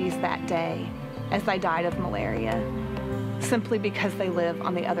babies that day as they died of malaria, simply because they live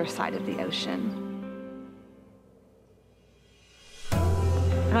on the other side of the ocean.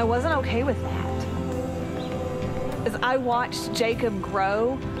 And I wasn't okay with that. As I watched Jacob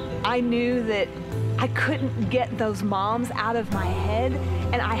grow, I knew that I couldn't get those moms out of my head,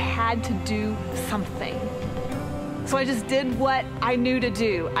 and I had to do something. So I just did what I knew to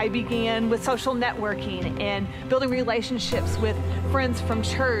do. I began with social networking and building relationships with friends from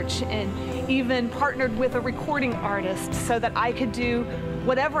church, and even partnered with a recording artist so that I could do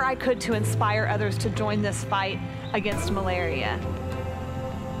whatever I could to inspire others to join this fight against malaria.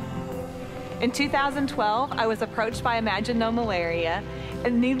 In 2012, I was approached by Imagine No Malaria,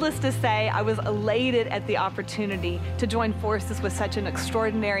 and needless to say, I was elated at the opportunity to join forces with such an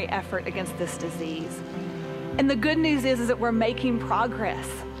extraordinary effort against this disease. And the good news is that we're making progress.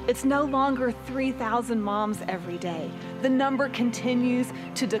 It's no longer 3,000 moms every day. The number continues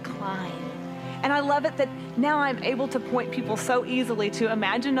to decline. And I love it that now I'm able to point people so easily to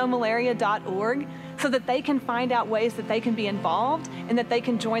imaginenomalaria.org so that they can find out ways that they can be involved and that they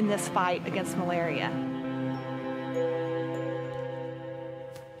can join this fight against malaria.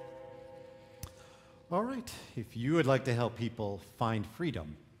 All right, if you would like to help people find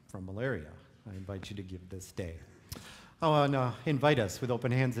freedom from malaria, I invite you to give this day. I want to invite us with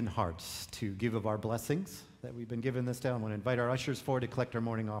open hands and hearts to give of our blessings that we've been given this day. I want to invite our ushers forward to collect our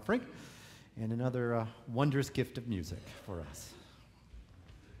morning offering and another wondrous gift of music for us.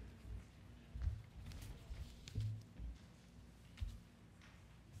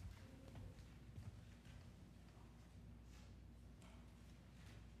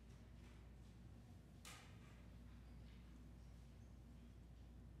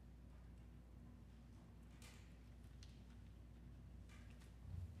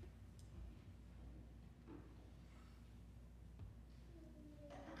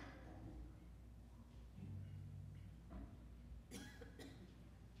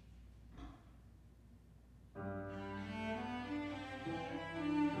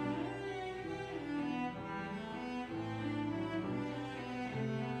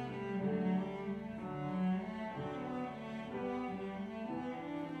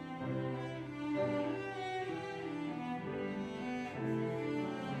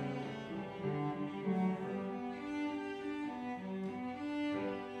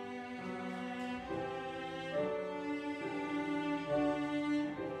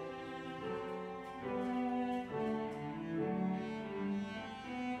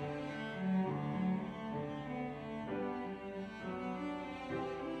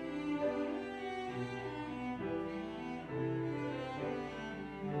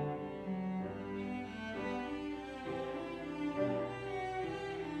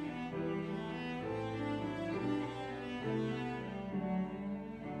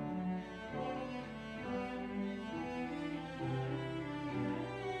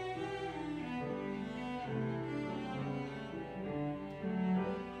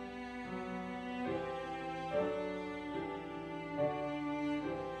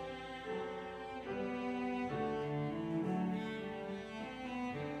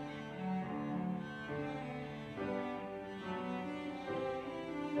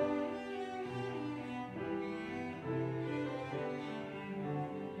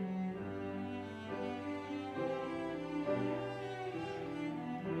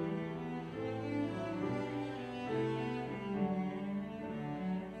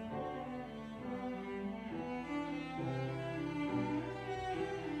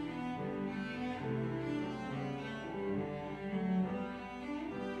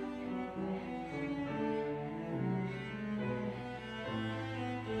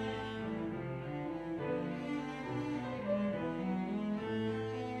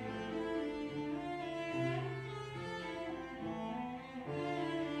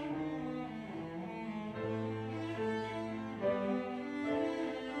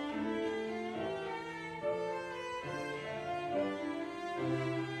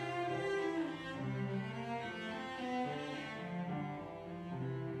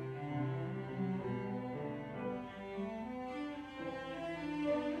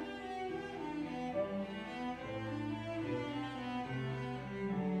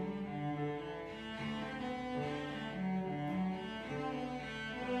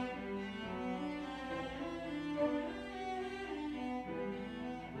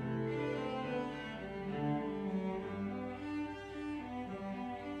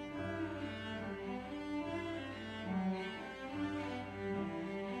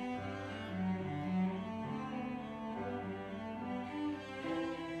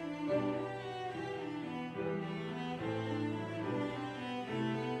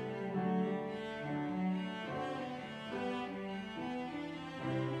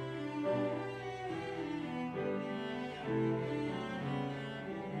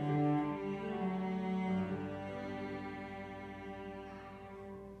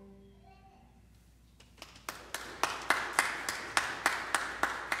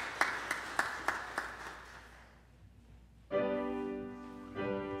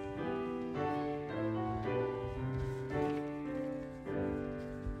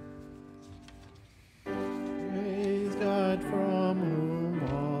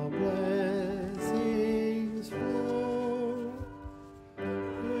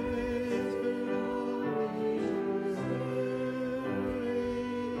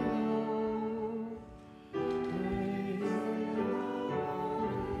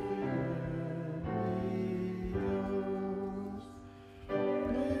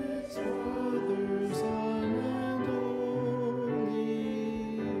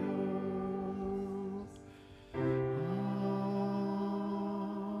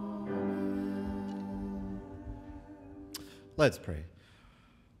 Let's pray.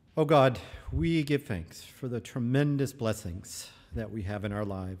 Oh God, we give thanks for the tremendous blessings that we have in our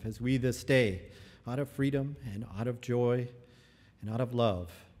life as we this day, out of freedom and out of joy and out of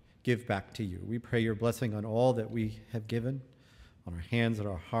love, give back to you. We pray your blessing on all that we have given, on our hands and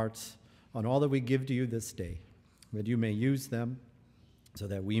our hearts, on all that we give to you this day, that you may use them so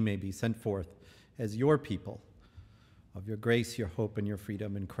that we may be sent forth as your people of your grace, your hope, and your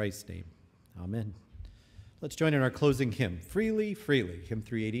freedom in Christ's name. Amen. Let's join in our closing hymn, Freely, Freely, hymn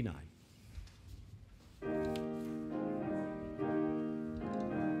 389.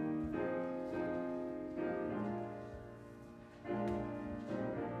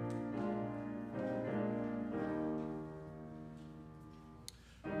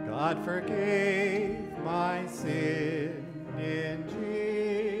 God forgave my sin in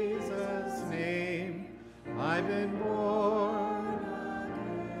Jesus' name. I've been born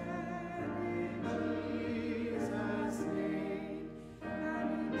again in Jesus' name.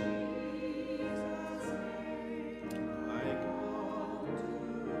 And in Jesus' name I come to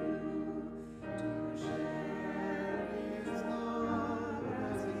you to share his love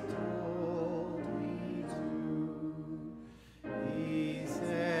as he told me to. He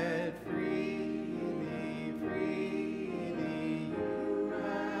said, freely, freely you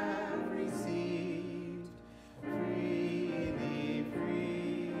have received, freely,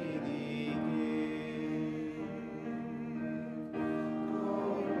 freely give.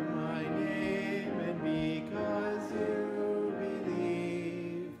 Call my name, and because you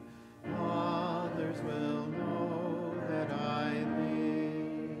believe, others will know that I live.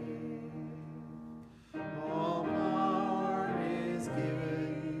 All power is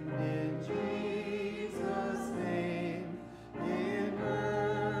given in Jesus' name, in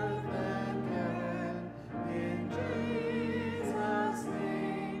earth and heaven, in Jesus'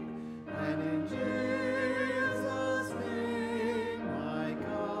 name, and in Jesus' name I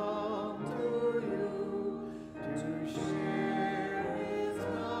come to you to share his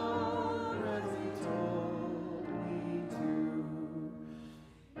love as he told me to.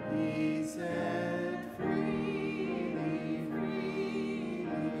 He said, freely, freely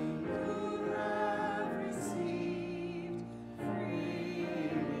you have received, freely,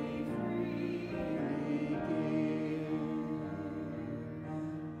 freely give.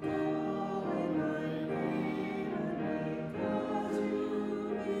 Call my name, and because you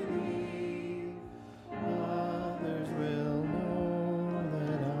believe, others will know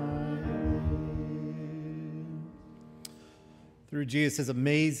that I live. Through Jesus'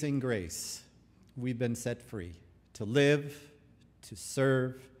 amazing grace, we've been set free to live, to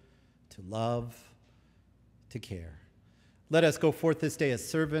serve, to love, to care. Let us go forth this day as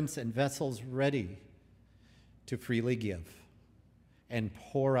servants and vessels ready to freely give and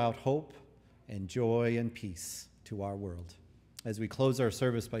pour out hope and joy and peace to our world. As we close our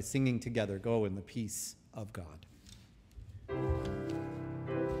service by singing together, go in the peace of God.